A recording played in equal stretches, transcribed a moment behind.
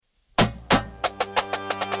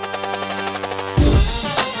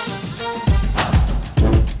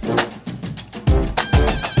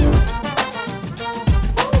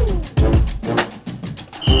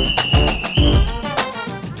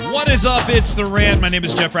is up? It's The Rant. My name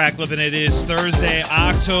is Jeff Ratcliffe, and it is Thursday,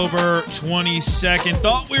 October 22nd.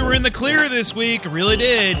 Thought we were in the clear this week. Really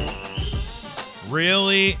did.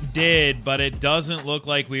 Really did, but it doesn't look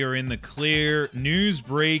like we are in the clear. News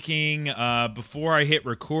breaking before I hit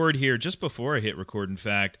record here, just before I hit record, in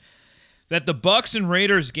fact, that the Bucs and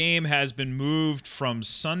Raiders game has been moved from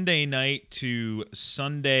Sunday night to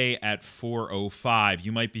Sunday at 4:05.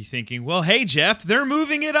 You might be thinking, well, hey, Jeff, they're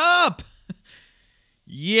moving it up.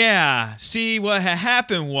 Yeah, see, what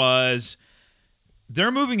happened was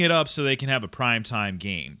they're moving it up so they can have a primetime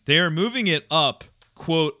game. They're moving it up,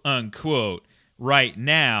 quote unquote, right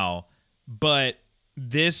now, but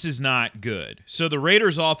this is not good. So the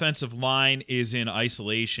Raiders' offensive line is in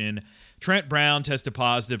isolation. Trent Brown tested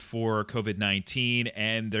positive for COVID-19,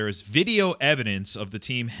 and there's video evidence of the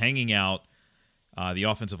team hanging out, the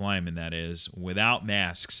offensive linemen, that is, without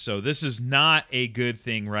masks. So this is not a good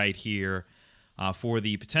thing right here. For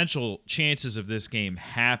the potential chances of this game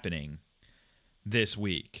happening this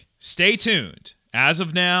week. Stay tuned. As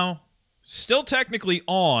of now, still technically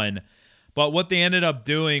on, but what they ended up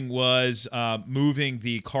doing was moving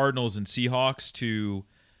the Cardinals and Seahawks to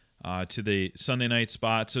the Sunday night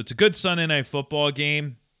spot. So it's a good Sunday night football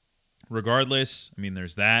game. Regardless, I mean,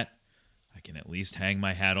 there's that. I can at least hang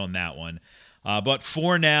my hat on that one. But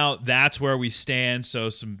for now, that's where we stand.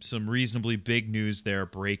 So some reasonably big news there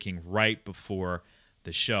breaking right before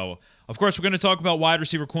the show. Of course, we're going to talk about wide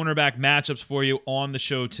receiver cornerback matchups for you on the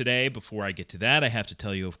show today. Before I get to that, I have to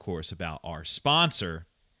tell you, of course, about our sponsor,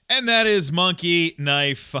 and that is Monkey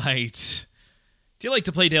Knife Fight. Do you like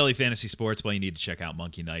to play daily fantasy sports? Well, you need to check out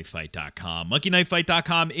monkeyknifefight.com.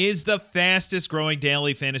 Monkeyknifefight.com is the fastest growing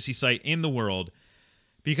daily fantasy site in the world,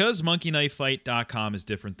 because monkeyknifefight.com is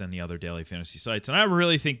different than the other daily fantasy sites, and I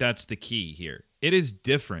really think that's the key here. It is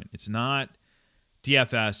different. It's not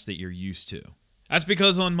DFS that you're used to. That's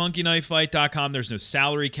because on monkeyknifefight.com, there's no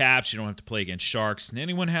salary caps. You don't have to play against sharks, and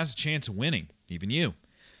anyone has a chance of winning, even you.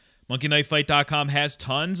 Monkeyknifefight.com has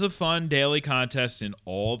tons of fun daily contests in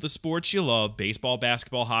all the sports you love: baseball,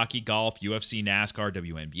 basketball, hockey, golf, UFC, NASCAR,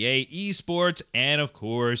 WNBA, esports, and, of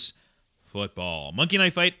course, football. Monkey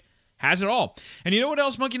Knife Fight has it all. And you know what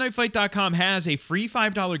else? MonkeyKnifeFight.com has a free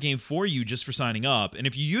 $5 game for you just for signing up. And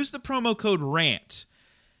if you use the promo code RANT,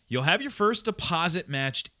 you'll have your first deposit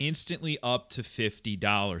matched instantly up to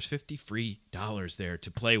 $50. 50 free dollars there to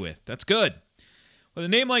play with. That's good. With a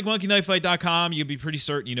name like MonkeyKnifeFight.com, you'll be pretty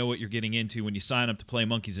certain you know what you're getting into when you sign up to play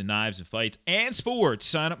monkeys and knives and fights and sports.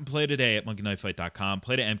 Sign up and play today at MonkeyKnifeFight.com.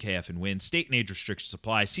 Play to MKF and win. State and age restrictions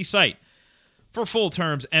apply. See site for full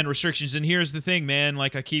terms and restrictions. And here's the thing, man,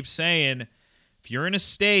 like I keep saying, if you're in a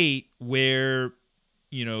state where,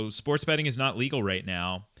 you know, sports betting is not legal right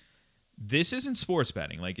now, this isn't sports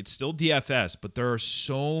betting. Like, it's still DFS, but there are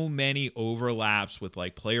so many overlaps with,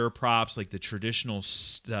 like, player props, like the traditional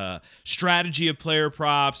strategy of player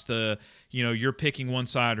props, you're picking one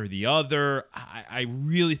side or the other. I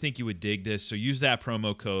really think you would dig this. So use that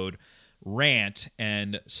promo code RANT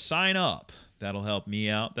and sign up. That'll help me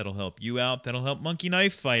out. That'll help you out. That'll help Monkey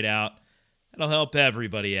Knife Fight out. That'll help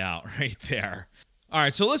everybody out right there. All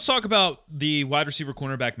right, so let's talk about the wide receiver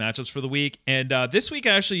cornerback matchups for the week. And this week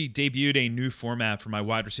I actually debuted a new format for my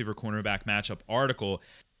wide receiver cornerback matchup article.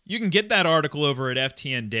 You can get that article over at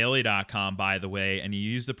ftndaily.com, by the way, and you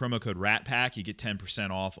use the promo code RATPACK, you get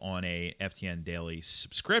 10% off on a FTN Daily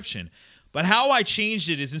subscription. But how I changed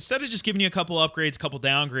it is, instead of just giving you a couple upgrades, a couple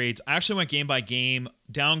downgrades, I actually went game by game,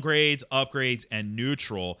 downgrades, upgrades, and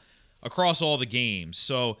neutral across all the games.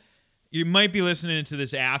 So you might be listening to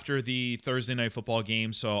this after the Thursday night football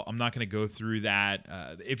game, so I'm not going to go through that.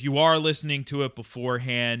 If you are listening to it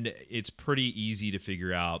beforehand, it's pretty easy to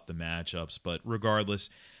figure out the matchups. But regardless,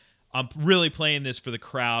 I'm really playing this for the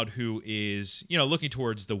crowd who is, looking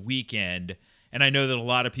towards the weekend. And I know that a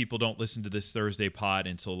lot of people don't listen to this Thursday pod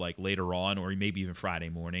until like later on, or maybe even Friday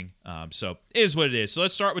morning. So it is what it is. So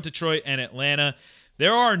let's start with Detroit and Atlanta.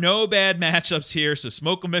 There are no bad matchups here, so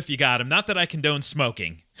smoke them if you got them. Not that I condone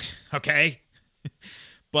smoking, okay?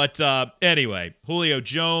 But anyway, Julio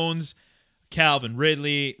Jones, Calvin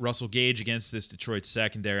Ridley, Russell Gage against this Detroit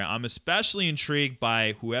secondary. I'm especially intrigued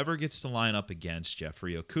by whoever gets to line up against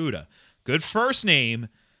Jeffrey Okudah. Good first name.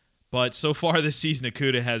 But so far this season,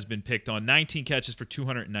 Okudah has been picked on 19 catches for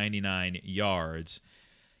 299 yards.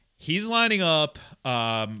 He's lining up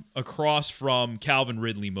across from Calvin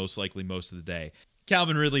Ridley most likely most of the day.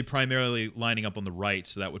 Calvin Ridley primarily lining up on the right,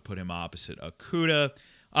 so that would put him opposite Okudah.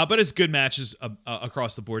 But it's good matches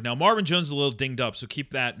across the board. Now, Marvin Jones is a little dinged up, so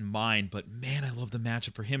keep that in mind. But, man, I love the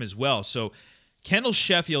matchup for him as well. So Kendall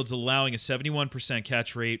Sheffield's allowing a 71%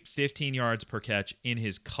 catch rate, 15 yards per catch in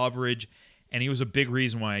his coverage. And he was a big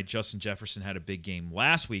reason why Justin Jefferson had a big game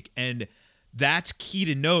last week. And that's key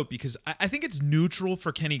to note because I think it's neutral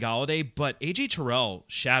for Kenny Golladay, but A.J. Terrell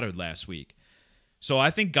shadowed last week. So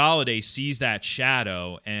I think Golladay sees that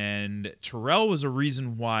shadow, and Terrell was a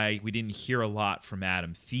reason why we didn't hear a lot from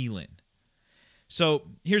Adam Thielen. So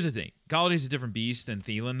here's the thing. Galladay's a different beast than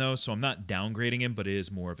Thielen, though, so I'm not downgrading him, but it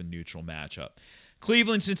is more of a neutral matchup.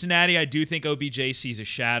 Cleveland, Cincinnati, I do think OBJ sees a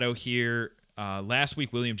shadow here. Last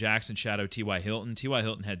week, William Jackson shadowed T.Y. Hilton. T.Y.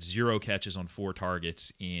 Hilton had 0 catches on 4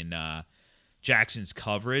 targets in Jackson's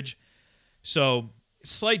coverage. So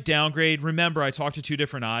slight downgrade. Remember, I talk to 2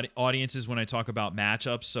 different audiences when I talk about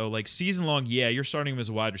matchups. So like season long, yeah, you're starting him as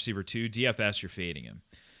a wide receiver 2. DFS, you're fading him.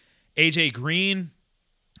 AJ Green,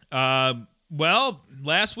 well,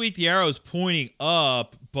 last week the arrow is pointing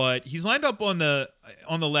up, but he's lined up on the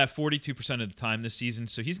left 42% of the time this season,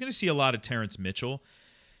 so he's going to see a lot of Terrence Mitchell.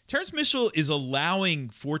 Terrence Mitchell is allowing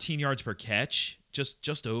 14 yards per catch,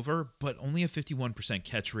 just over, but only a 51%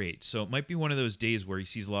 catch rate. So it might be one of those days where he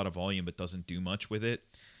sees a lot of volume but doesn't do much with it.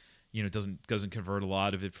 You know, doesn't convert a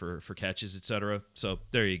lot of it for catches, etc. So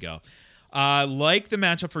there you go. Like the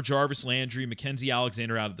matchup for Jarvis Landry, Mackenzie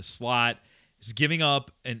Alexander out of the slot is giving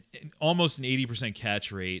up almost an 80%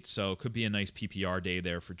 catch rate, so it could be a nice PPR day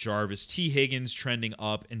there for Jarvis. T. Higgins trending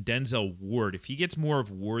up, and Denzel Ward. If he gets more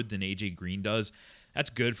of Ward than A.J. Green does, that's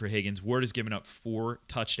good for Higgins. Ward has given up 4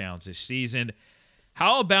 touchdowns this season.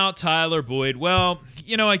 How about Tyler Boyd? Well,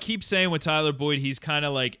 you know, I keep saying with Tyler Boyd, he's kind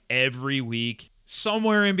of like every week,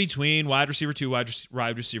 somewhere in between wide receiver 2,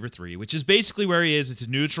 wide receiver 3, which is basically where he is. It's a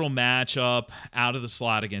neutral matchup out of the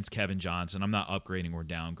slot against Kevin Johnson. I'm not upgrading or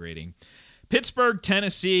downgrading. Pittsburgh,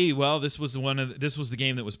 Tennessee. Well, this was the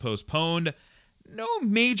game that was postponed. No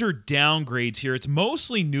major downgrades here. It's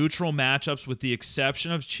mostly neutral matchups with the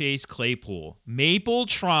exception of Chase Claypool.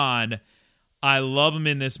 Mapletron, I love him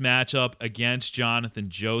in this matchup against Jonathan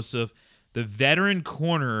Joseph. The veteran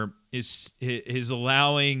corner is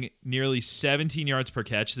allowing nearly 17 yards per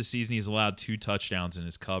catch this season. He's allowed 2 touchdowns in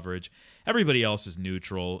his coverage. Everybody else is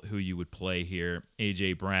neutral who you would play here.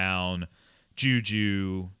 A.J. Brown,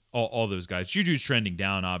 Juju, all those guys. Juju's trending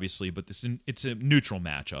down, obviously, but it's a neutral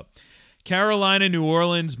matchup. Carolina, New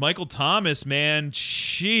Orleans, Michael Thomas, man,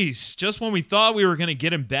 jeez. Just when we thought we were going to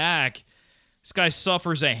get him back, this guy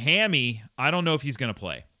suffers a hammy. I don't know if he's going to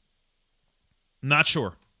play. Not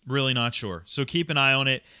sure. Really not sure. So keep an eye on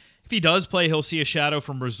it. If he does play, he'll see a shadow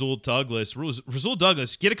from Rasul Douglas. Rasul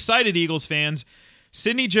Douglas, get excited, Eagles fans.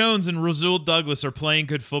 Sidney Jones and Rasul Douglas are playing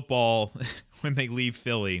good football when they leave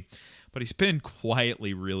Philly. But he's been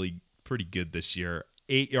quietly really pretty good this year.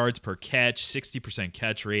 8 yards per catch, 60%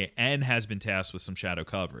 catch rate, and has been tasked with some shadow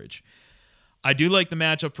coverage. I do like the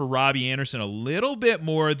matchup for Robbie Anderson a little bit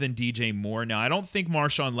more than DJ Moore. Now, I don't think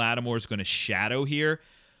Marshawn Lattimore is going to shadow here,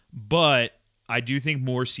 but I do think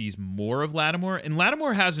Moore sees more of Lattimore, and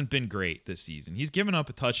Lattimore hasn't been great this season. He's given up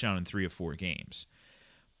a touchdown in 3 of 4 games.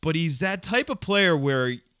 But he's that type of player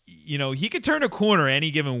where, you know, he could turn a corner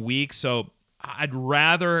any given week, so I'd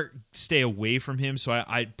rather stay away from him, so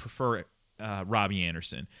I'd prefer Robbie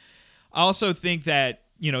Anderson. I also think that,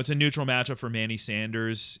 you know, it's a neutral matchup for Manny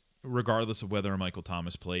Sanders, regardless of whether Michael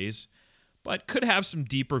Thomas plays, but could have some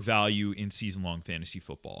deeper value in season-long fantasy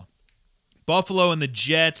football. Buffalo and the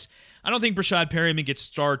Jets. I don't think Brashad Perryman gets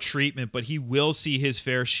star treatment, but he will see his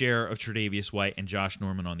fair share of Tre'Davious White and Josh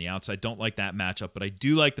Norman on the outside. Don't like that matchup, but I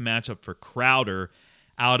do like the matchup for Crowder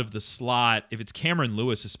out of the slot. If it's Cameron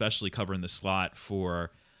Lewis, especially covering the slot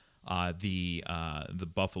for the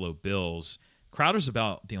Buffalo Bills, Crowder's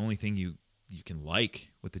about the only thing you can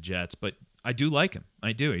like with the Jets, but I do like him.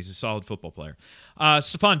 I do. He's a solid football player.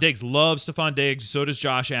 Stephon Diggs. Love Stephon Diggs. So does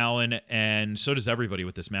Josh Allen, and so does everybody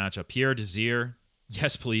with this matchup. Pierre Desir.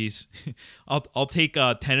 Yes, please. I'll take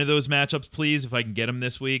 10 of those matchups, please, if I can get them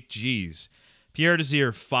this week. Jeez. Pierre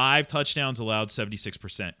Desir, 5 touchdowns allowed,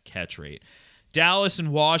 76% catch rate. Dallas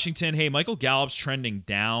and Washington. Hey, Michael Gallup's trending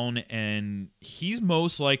down, and he's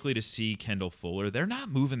most likely to see Kendall Fuller. They're not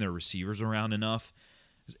moving their receivers around enough,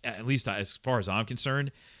 at least as far as I'm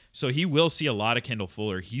concerned. So he will see a lot of Kendall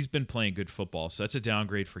Fuller. He's been playing good football, so that's a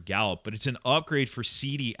downgrade for Gallup. But it's an upgrade for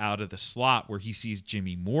CeeDee out of the slot where he sees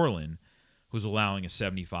Jimmy Moreland, who's allowing a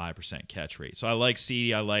 75% catch rate. So I like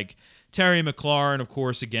CeeDee. I like Terry McLaurin, of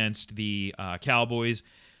course, against the Cowboys.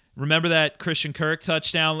 Remember that Christian Kirk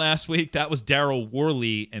touchdown last week? That was Darryl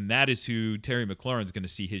Worley, and that is who Terry McLaurin's going to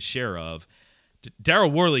see his share of.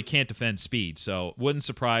 Darryl Worley can't defend speed, so it wouldn't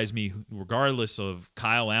surprise me, regardless of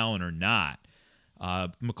Kyle Allen or not.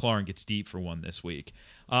 McLaurin gets deep for one this week.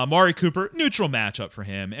 Amari Cooper, neutral matchup for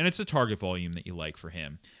him, and it's a target volume that you like for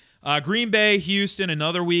him. Green Bay, Houston,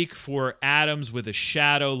 another week for Adams with a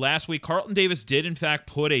shadow. Last week, Carlton Davis did, in fact,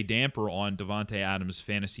 put a damper on Devontae Adams'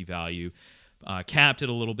 fantasy value, capped it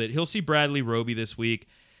a little bit. He'll see Bradley Roby this week.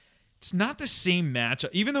 It's not the same matchup.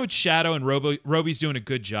 Even though it's shadow and Roby's doing a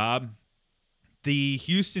good job, the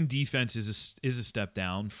Houston defense is a step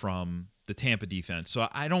down from the Tampa defense. So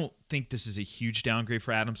I don't think this is a huge downgrade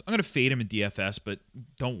for Adams. I'm going to fade him in DFS, but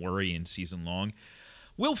don't worry in season long.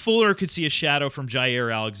 Will Fuller could see a shadow from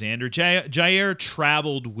Jair Alexander. Jair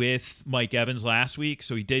traveled with Mike Evans last week,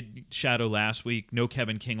 so he did shadow last week. No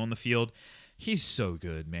Kevin King on the field. He's so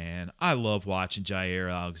good, man. I love watching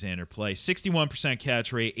Jair Alexander play. 61%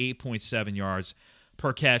 catch rate, 8.7 yards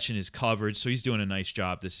per catch in his coverage, so he's doing a nice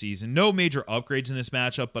job this season. No major upgrades in this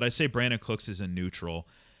matchup, but I say Brandon Cooks is a neutral.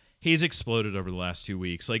 He's exploded over the last 2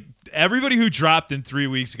 weeks. Like, everybody who dropped him 3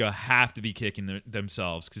 weeks ago have to be kicking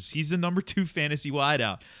themselves because he's the number 2 fantasy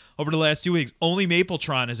wideout over the last 2 weeks. Only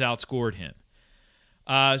Mapletron has outscored him.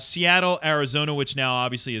 Seattle, Arizona, which now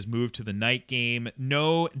obviously has moved to the night game.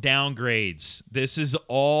 No downgrades. This is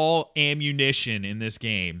all ammunition in this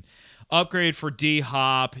game. Upgrade for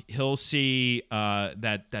D-Hop. He'll see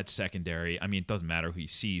that secondary. I mean, it doesn't matter who he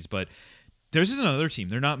sees, but this is another team.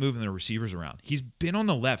 They're not moving their receivers around. He's been on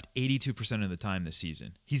the left 82% of the time this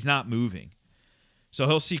season. He's not moving. So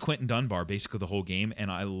he'll see Quentin Dunbar basically the whole game,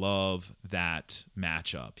 and I love that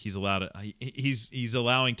matchup. He's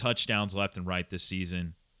allowing touchdowns left and right this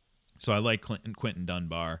season. So I like Quentin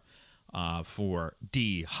Dunbar for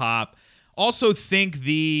D-Hop. Also think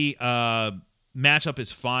the matchup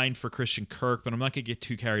is fine for Christian Kirk, but I'm not going to get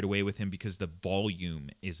too carried away with him because the volume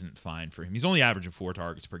isn't fine for him. He's only averaging 4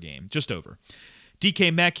 targets per game, just over.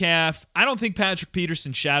 DK Metcalf, I don't think Patrick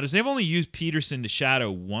Peterson shadows. They've only used Peterson to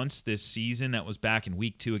shadow once this season. That was back in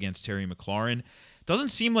week 2 against Terry McLaurin. Doesn't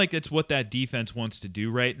seem like it's what that defense wants to do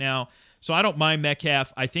right now. So I don't mind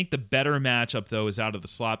Metcalf. I think the better matchup, though, is out of the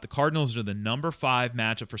slot. The Cardinals are the number 5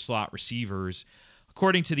 matchup for slot receivers,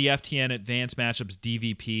 according to the FTN Advanced Matchups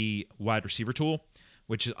DVP wide receiver tool,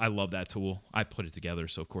 which I love that tool. I put it together,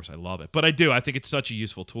 so of course I love it. But I do. I think it's such a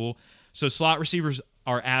useful tool. So slot receivers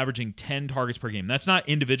are averaging 10 targets per game. That's not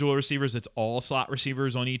individual receivers. It's all slot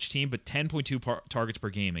receivers on each team, but 10.2 targets per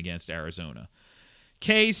game against Arizona.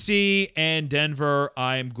 KC and Denver,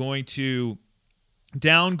 I'm going to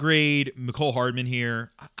downgrade Mecole Hardman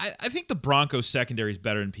here. I think the Broncos secondary is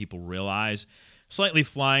better than people realize. Slightly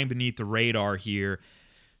flying beneath the radar here.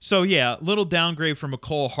 So, yeah, little downgrade for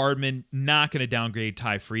Mecole Hardman. Not going to downgrade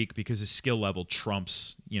Ty Freak because his skill level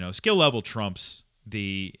trumps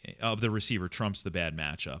the receiver trumps the bad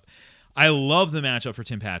matchup. I love the matchup for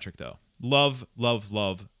Tim Patrick, though. Love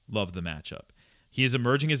the matchup. He is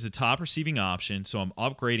emerging as the top receiving option, so I'm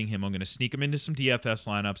upgrading him. I'm going to sneak him into some DFS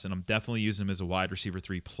lineups, and I'm definitely using him as a wide receiver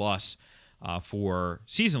 3+ for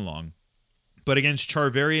season long. But against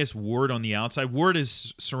Charvarius Ward on the outside, Ward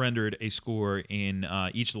has surrendered a score in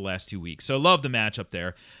each of the last 2 weeks. So love the matchup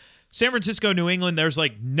there. San Francisco, New England, there's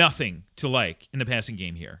like nothing to like in the passing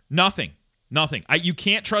game here. Nothing. You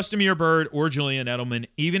can't trust Amir Byrd or Julian Edelman,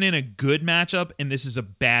 even in a good matchup, and this is a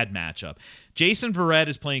bad matchup. Jason Verrett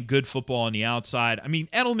is playing good football on the outside. I mean,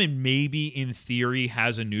 Edelman maybe in theory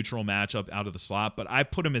has a neutral matchup out of the slot, but I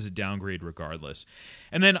put him as a downgrade regardless.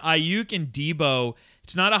 And then Ayuk and Debo,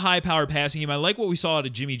 it's not a high-powered passing game. I like what we saw out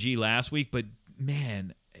of Jimmy G last week, but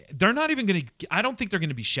man, they're not even going to – I don't think they're going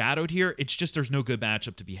to be shadowed here. It's just there's no good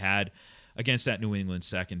matchup to be had against that New England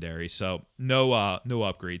secondary. So no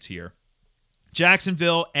upgrades here.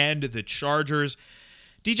 Jacksonville and the Chargers.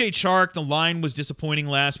 DJ Chark, the line was disappointing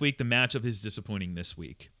last week. The matchup is disappointing this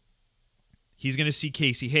week. He's going to see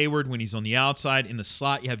Casey Hayward when he's on the outside. In the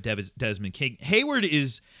slot, you have Desmond King. Hayward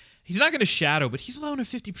he's not going to shadow, but he's allowing a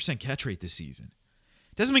 50% catch rate this season.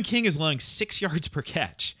 Desmond King is allowing 6 yards per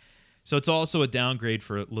catch. So it's also a downgrade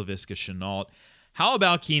for Laviska Shenault. How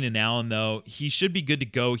about Keenan Allen, though? He should be good to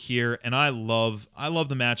go here, and I love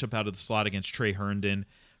the matchup out of the slot against Trey Herndon.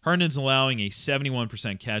 Herndon's allowing a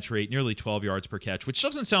 71% catch rate, nearly 12 yards per catch, which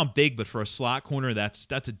doesn't sound big, but for a slot corner, that's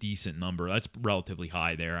a decent number. That's relatively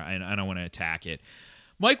high there, and I don't want to attack it.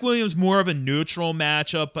 Mike Williams, more of a neutral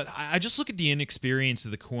matchup, but I just look at the inexperience of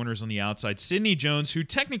the corners on the outside. Sidney Jones, who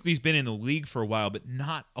technically has been in the league for a while, but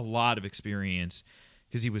not a lot of experience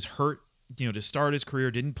because he was hurt, to start his career,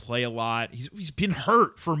 didn't play a lot. He's been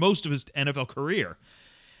hurt for most of his NFL career.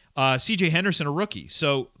 C.J. Henderson, a rookie.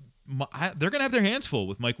 So they're going to have their hands full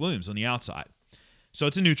with Mike Williams on the outside. So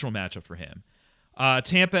it's a neutral matchup for him.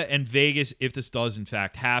 Tampa and Vegas, if this does in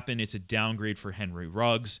fact happen, it's a downgrade for Henry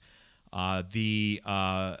Ruggs. It's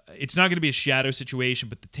not going to be a shadow situation,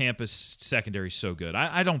 but the Tampa secondary is so good.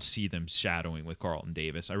 I don't see them shadowing with Carlton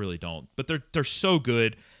Davis. I really don't. But they're so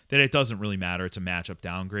good that it doesn't really matter. It's a matchup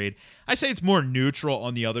downgrade. I say it's more neutral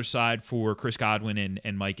on the other side for Chris Godwin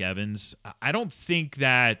and Mike Evans. I don't think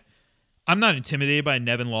that I'm not intimidated by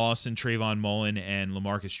Nevin Lawson, Trayvon Mullen, and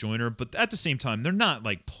LaMarcus Joyner, but at the same time, they're not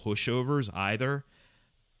like pushovers either.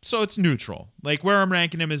 So it's neutral. Like where I'm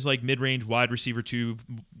ranking him is like mid-range wide receiver 2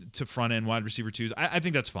 to front-end wide receiver 2s. I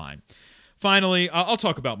think that's fine. Finally, I'll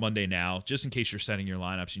talk about Monday now, just in case you're setting your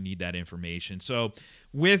lineups. You need that information. So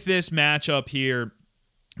with this matchup here,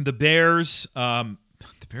 the Bears are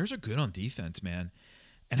good on defense, man.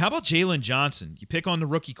 And how about Jalen Johnson? You pick on the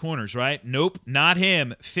rookie corners, right? Nope, not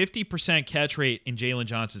him. 50% catch rate in Jalen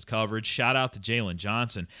Johnson's coverage. Shout out to Jalen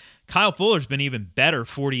Johnson. Kyle Fuller's been even better,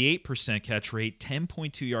 48% catch rate,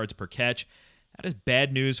 10.2 yards per catch. That is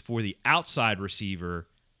bad news for the outside receiver,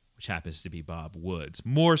 which happens to be Bob Woods,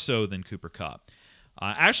 more so than Cooper Kupp.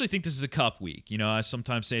 I actually think this is a Kupp week. You know, I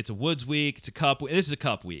sometimes say it's a Woods week. It's a Kupp. This is a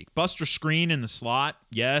Kupp week. Buster Screen in the slot,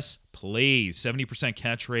 yes, please. 70%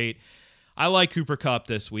 catch rate. I like Cooper Kupp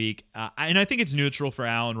this week, and I think it's neutral for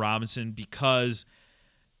Allen Robinson because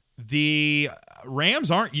the Rams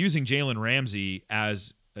aren't using Jalen Ramsey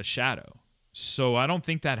as a shadow. So I don't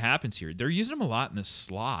think that happens here. They're using him a lot in the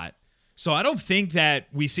slot. So I don't think that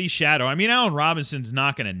we see shadow. I mean, Allen Robinson's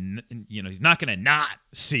not going to, he's not going to not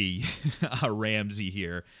see a Ramsey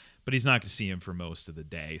here, but he's not going to see him for most of the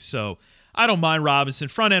day. So I don't mind Robinson.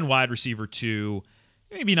 Front-end wide receiver 2.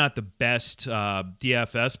 Maybe not the best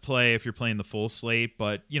DFS play if you're playing the full slate,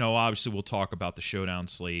 but, obviously we'll talk about the showdown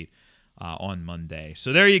slate on Monday.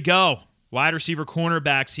 So there you go. Wide receiver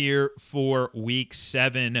cornerbacks here for Week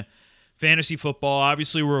 7 fantasy football.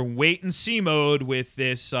 Obviously, we're in wait-and-see mode with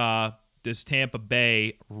this this Tampa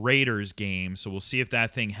Bay Raiders game, so we'll see if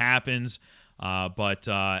that thing happens. But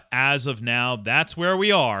as of now, that's where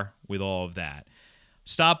we are with all of that.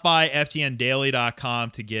 Stop by ftndaily.com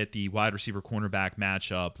to get the wide receiver cornerback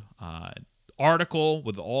matchup article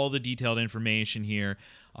with all the detailed information here,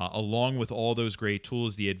 along with all those great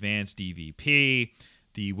tools, the advanced DVP,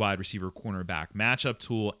 the wide receiver cornerback matchup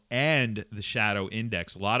tool, and the shadow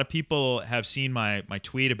index. A lot of people have seen my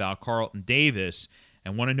tweet about Carlton Davis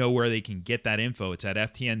and want to know where they can get that info. It's at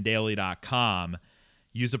ftndaily.com.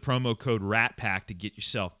 Use the promo code RATPACK to get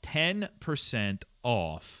yourself 10%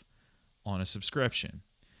 off on a subscription.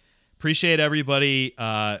 Appreciate everybody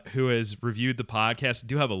who has reviewed the podcast. I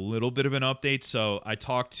do have a little bit of an update. So I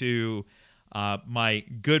talked to my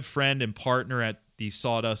good friend and partner at the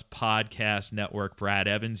Sawdust Podcast Network, Brad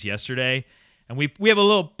Evans, yesterday. And we have a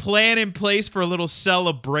little plan in place for a little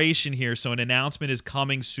celebration here. So an announcement is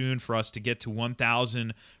coming soon for us to get to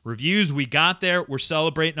 1,000 reviews. We got there. We're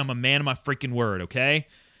celebrating. I'm a man of my freaking word, okay?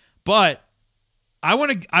 But I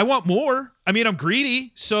want more. I mean, I'm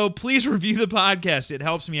greedy, so please review the podcast. It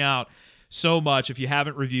helps me out so much if you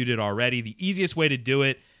haven't reviewed it already. The easiest way to do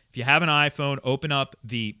it, if you have an iPhone, open up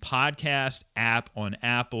the podcast app on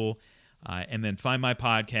Apple, and then find my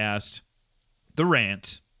podcast, The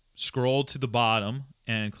Rant, scroll to the bottom,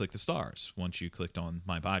 and click the stars once you clicked on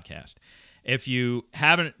my podcast. If you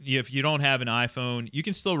don't have an iPhone, you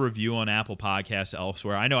can still review on Apple Podcasts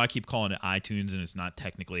elsewhere. I know I keep calling it iTunes, and it's not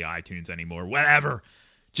technically iTunes anymore. Whatever.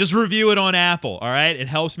 Just review it on Apple, all right? It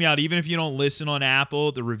helps me out. Even if you don't listen on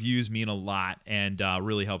Apple, the reviews mean a lot and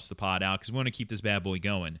really helps the pod out because we want to keep this bad boy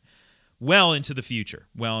going well into the future.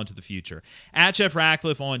 At Jeff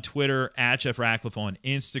Ratcliffe on Twitter, at Jeff Ratcliffe on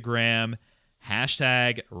Instagram.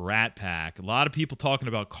 Hashtag RatPack. A lot of people talking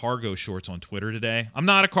about cargo shorts on Twitter today. I'm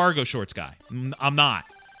not a cargo shorts guy. I'm not.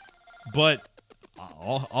 But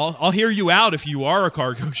I'll hear you out if you are a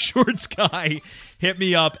cargo shorts guy. Hit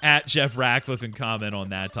me up at Jeff Ratcliffe and comment on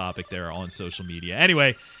that topic there on social media.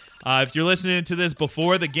 Anyway, if you're listening to this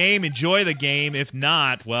before the game, enjoy the game. If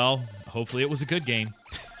not, well, hopefully it was a good game.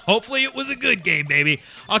 Hopefully it was a good game, baby.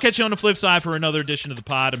 I'll catch you on the flip side for another edition of the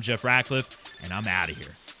pod. I'm Jeff Ratcliffe, and I'm out of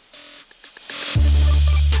here.